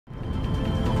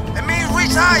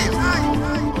tired.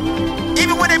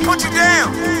 Even when they put you down,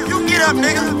 you get up,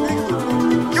 nigga.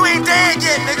 You ain't dead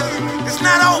yet, nigga. It's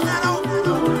not over.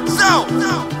 So,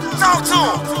 talk to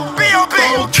him. B.O.B.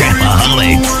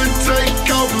 Trapaholics. Take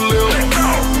off, little.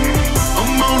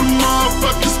 I'm on a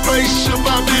motherfucking spaceship,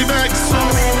 I'll be back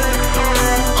soon.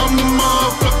 I'm the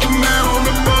motherfucking man on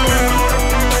the boat.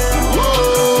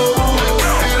 Whoa,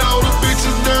 and all the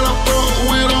bitches that I fuck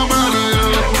with, I'm out of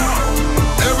here.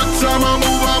 Every time I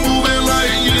move it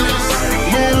like years.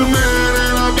 Move, man,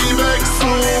 and I'll be back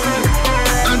soon.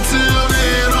 Until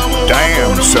then, I'm a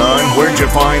Damn, son, where'd you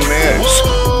find this?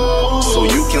 So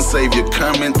you can save your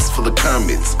comments for the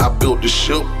comments. I built the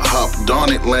ship, hopped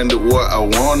on it, landed where I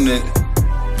wanted.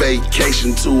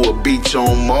 Vacation to a beach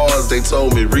on Mars. They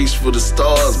told me reach for the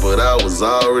stars, but I was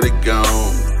already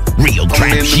gone. Real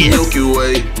trap I'm in shit. the Milky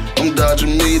Way, I'm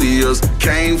dodging meteors.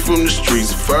 Came from the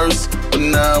streets first, but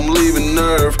now I'm leaving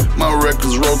Earth. My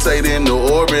records rotate into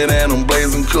orbit and I'm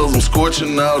blazing cause I'm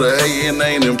scorching. All the hating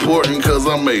ain't important cause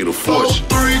I made a fortune.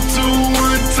 3, 2,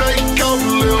 1, take off,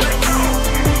 little.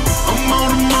 I'm on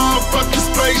a motherfucking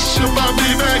spaceship, I'll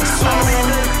be back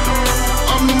soon.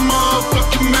 I'm the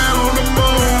motherfucking man on the moon.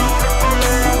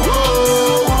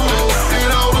 Whoa, and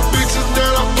all the bitches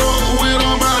that I fuck with,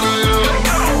 I'm out of here.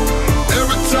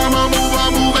 Every time I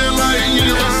move it like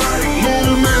years.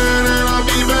 Move, man, and I'll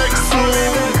be back soon.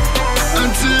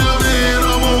 Until then,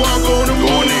 I'ma walk on the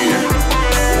moon.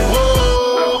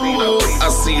 Whoa, I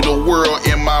see the world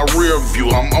in my rear view.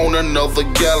 I'm on another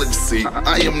galaxy.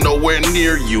 I am nowhere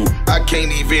near you. I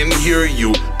can't even hear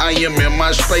you. I am in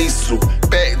my spacesuit.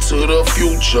 Back to the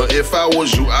future. If I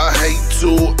was you, I hate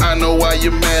to. I know why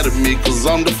you're mad at me, cause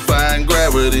I'm defying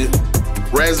gravity.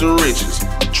 Rags and riches,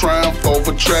 triumph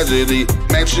over tragedy.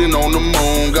 Mansion on the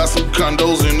moon, got some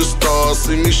condos in the stars.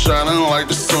 See me shining like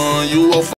the sun. You a